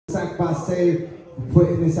Zach Basse for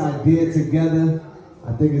putting this idea together.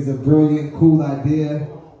 I think it's a brilliant, cool idea.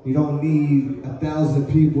 You don't need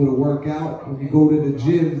 1,000 people to work out. When you go to the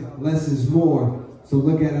gym, less is more. So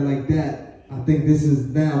look at it like that. I think this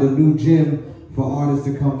is now the new gym for artists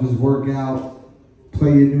to come just work out, play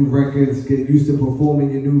your new records, get used to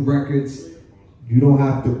performing your new records. You don't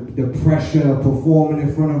have the pressure of performing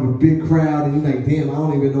in front of a big crowd and you're like, damn, I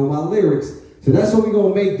don't even know my lyrics. So that's what we're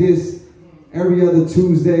gonna make this every other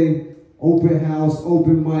Tuesday. Open house,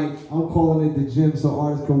 open mic. I'm calling it the gym so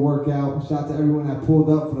artists can work out. Shout out to everyone that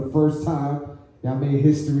pulled up for the first time. Y'all made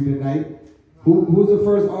history tonight. Who's the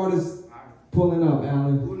first artist pulling up,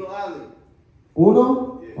 Alan? UnoAli.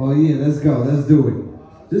 Uno? Yeah. Oh yeah, let's go, let's do it.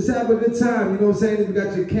 Just have a good time, you know what I'm saying? If you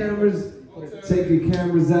got your cameras, take your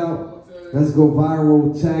cameras out. Let's go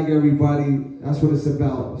viral, tag everybody. That's what it's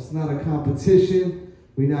about. It's not a competition.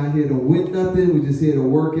 We're not here to win nothing. We're just here to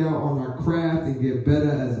work out on our craft and get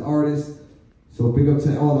better as artists. So big up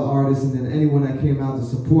to all the artists and then anyone that came out to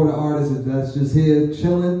support an artist. If that's just here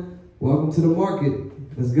chilling, welcome to the market.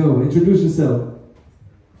 Let's go. Introduce yourself.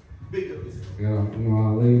 Big up. Yo,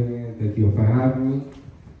 UnoAli, man. Thank you for having me.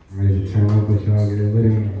 I'm ready to turn up with y'all, get it lit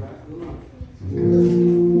in.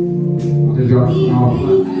 Just dropped some off.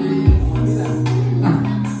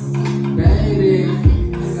 Baby,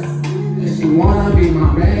 if she wanna be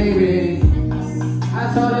my baby, I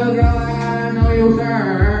told her, girl, I gotta know you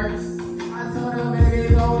first. I told her,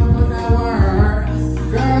 baby, go and put that work.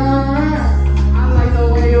 Girl, I like the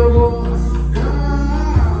way you move.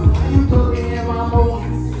 Girl, when you put me in my mood,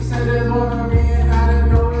 you said there's more to me and I didn't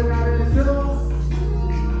know it, I didn't do.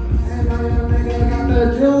 And now your nigga got the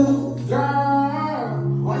juice. Girl,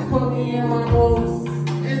 why you put me in my mood?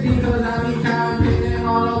 It's because I be campaigning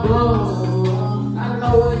on the blues. I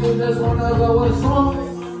know what you just wanna go with smoke.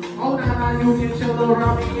 Oh, now you can chill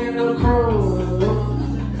around me in the crew.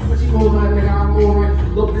 But you move like nigga, I'm moving.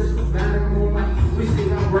 Look, this is bad in the moonlight. We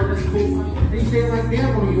see I'm breaking school. And you stay like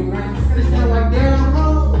damn on you, right? And it's still like damn,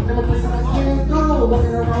 bro. Never place I can't go.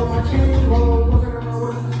 Walking around my chain, bro.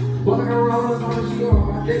 Walking around as long as she on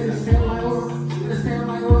my dick. It's stand like over. It's stand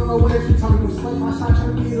like over. No way she talking to slick. My shot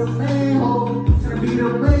trying to be the main hoe. Trying to be the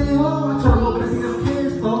main hoe. I try to look at the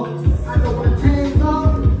kids, though. I know what it takes, though.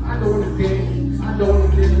 I know what it takes. I know what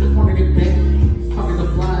it is. I just wanna get big. Fucking the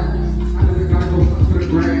fly. I just gotta go to the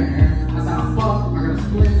grand. As I fuck, I gotta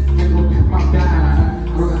split. And go pick my bag.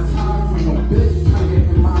 I don't got time for no bitch trying to get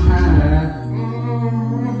in my head.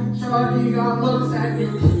 Shorty got looks at me.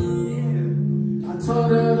 I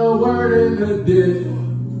told her the word in the dick.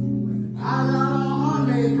 I got a heart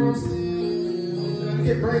made from steel.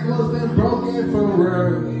 Get breakers been broken for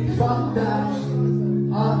real. Fuck that.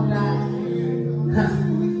 Up that.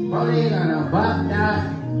 Brody got a butt that.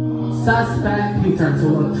 Suspect, he turned to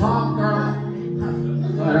a talker.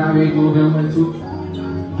 But I be moving with you.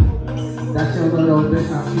 That's your little bitch,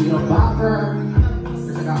 now she a bopper.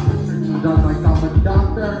 Bitch, I got prescription done like I'm a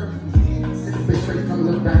doctor. This bitch straight from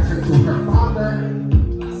the back straight to her father.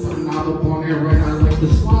 So now the born here right, I like the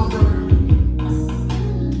slaughter.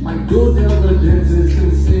 My due diligence is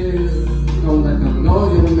sincere. Don't let them know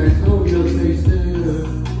you when they know you'll stay still.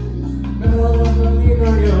 Never let them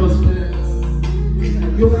know you'll spit.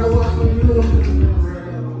 You gotta watch when you look at the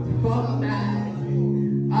real. Fuck that.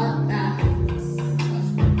 Up that.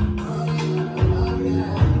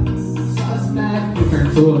 Suspect, you turn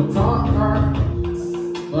to a talker.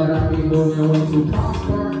 But I be moving way too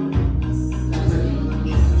proper. That's it.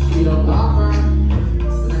 She a bopper.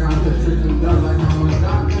 And I put tricks and done like I'm a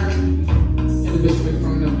doctor. And the bitch straight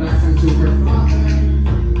from the back and to her father.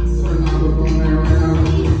 So now we're going there right now.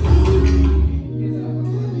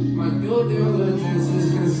 My due diligence is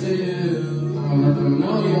concealed. Don't let them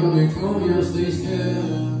know you'll make no, you'll stay still.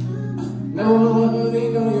 Never let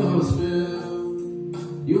them know you'll spill.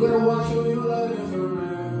 You gotta watch who you love it for real.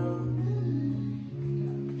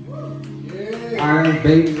 Alright,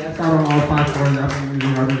 baby, that's out on all 5 scores. That's when we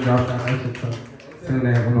already dropped that extra stuff. Send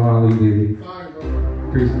that UnoAli, baby.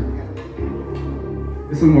 Appreciate it.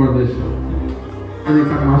 It's some more of this shit. Every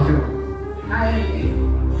time I shit.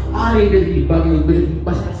 I ain't busy bugging me, busy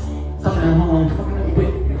busting. Fucking at home, fucking at the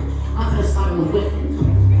whip. I'm to the side of the whip.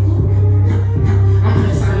 I'm to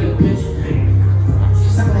the side of your bitch.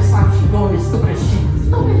 She's sucking that slime, she going this stupid shit.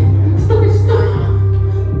 Stupid.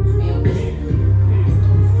 Hey, bitch.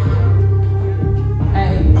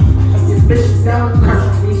 Hey, this bitch is down the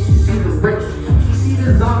country, she see the rich. She see the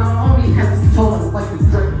designer on me, has to tell her like the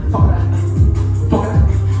drip. Fuck that. Fuck that.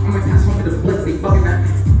 I'm like, that's one of the blitz, they bugging that.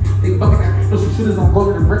 They bugging that. Those shooters on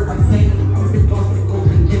loading the brick like Satan. I'm a big boss, they go to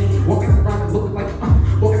the gym. Walking around and looking like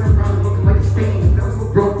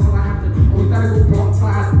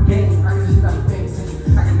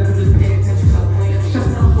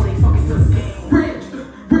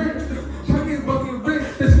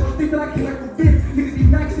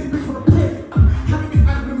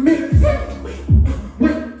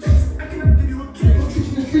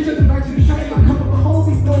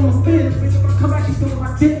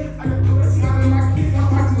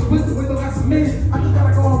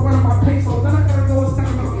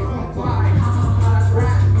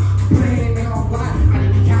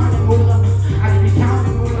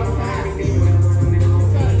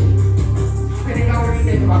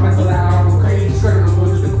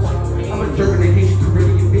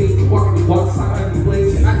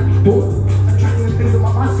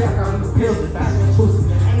chills, fast and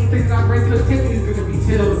twisted. Anything that I bring to the table is gonna be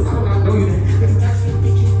tills. I do not know you.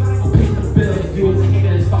 I'll pay the bill. If you was a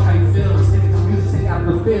hater, it's fuck how you feel. Sticking to music, take out of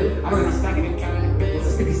the field. I don't got stacking and counting the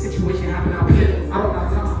bills. Sticky situation happen, I'll pit. I don't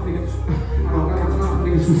got time, niggas.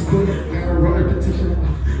 Niggas who split. I gotta run a petition.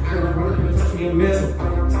 I gotta run up and touch me a mill. I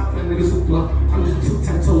don't got time for niggas who bluff. I'm just 2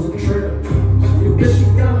 10 toes in the trigger. Your bitch, she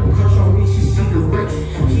young, crush on me, she see the rich.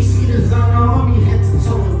 She see the designer on me, head to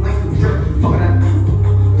toe, like the drip. Fuck that,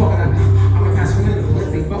 fuck that. I'm a pass from the clip,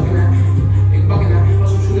 they bugging that. They bugging that.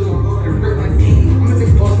 Some shooters on go and rip like me. I'm a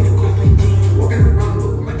big boss, nigga, go play me. Walking around,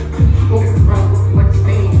 looking like the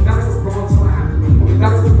thing. Gotta go wrong till I have to.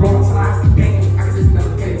 Gotta go wrong till I have to bang. I can just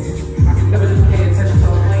never pay attention. I can never just pay attention to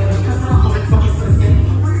a lane. Cause I'm like fucking for the game.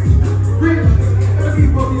 Real, every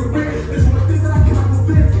body is real. It's one thing that I cannot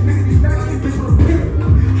fulfill. Niggas be mad, they bitch with a pill.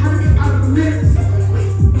 How to get out of the mix? I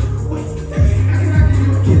cannot give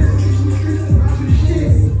you a kiss. Treat you the streets and ride you the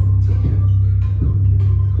shit.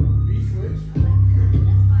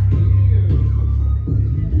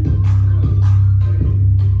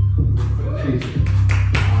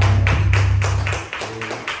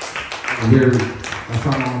 That's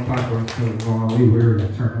all on platform. So UnoAli, we're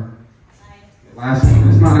gonna turn up. Last one,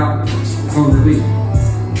 it's not out. It's on release.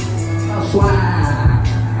 Swag.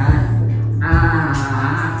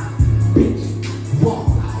 Bitch. Walk.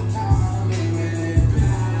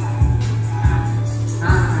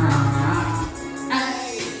 Hey.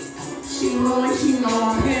 She know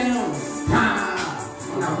I'm him.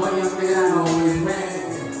 When I was young, nigga, I always ran.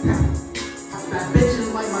 That bitch is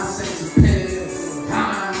like my sex appeal.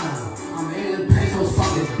 I'm in the pesos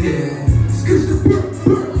fucking deal. Skitch the burp.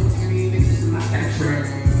 Niggas is not that trend.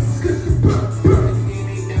 Skitch the burp.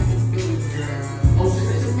 Oh,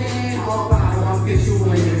 shit, it's a man. All about it. I'll get you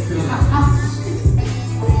when you feel.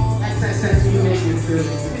 XXX, you make me feel.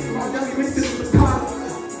 My dummy mixed it with the pot.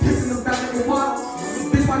 Kissing the back of the wall.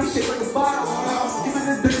 Bitch body shaped like a bottle. Giving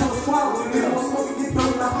this bitch on the swallow. You know, smoking, get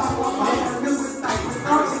thrown in the hot water. I'm dealing with night.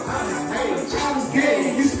 Hey, child is gay.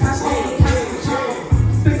 You should pass all the place.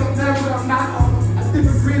 Think I'm there, but I'm not. I think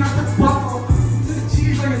it's green out the bottle. To the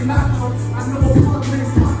cheese like a nacho. I know a plug in the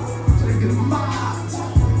taco. So they get a mob.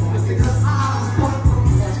 I think her eyes buckle.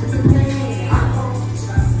 With the pain, I know.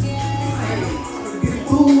 Hey, I'm gonna get it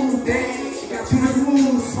food, dang. She got too many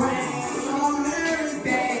moves, swing. But I'm on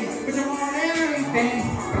everything. But I'm on everything.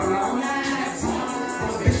 But I'm not on that.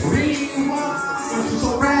 Bitch, green one. She's so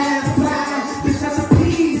red flag. Bitch, that's a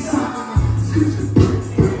piece.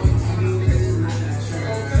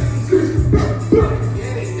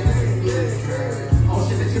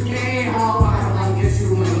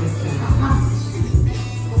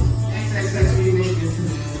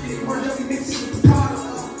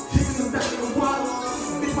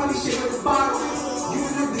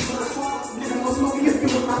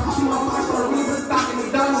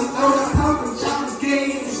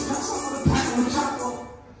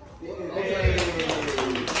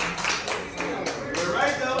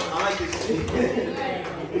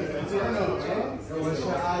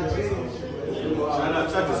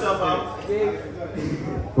 Check yourself out.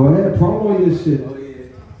 Go ahead, promo your shit.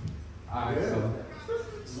 Alright, so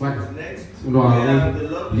UnoAli,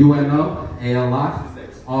 UnoAli,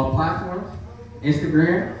 all platforms,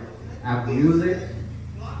 Instagram, Apple Music,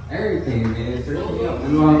 everything, man. Search me up,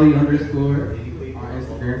 UnoAli _ on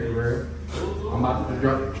Instagram for real. I'm about to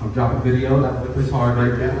drop a video. That whip is hard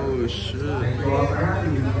right there. Oh shit. Thank you all for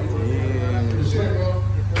having me.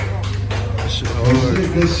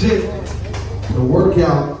 Good shit. The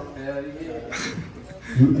workout. Hell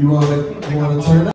yeah. You want to turn up?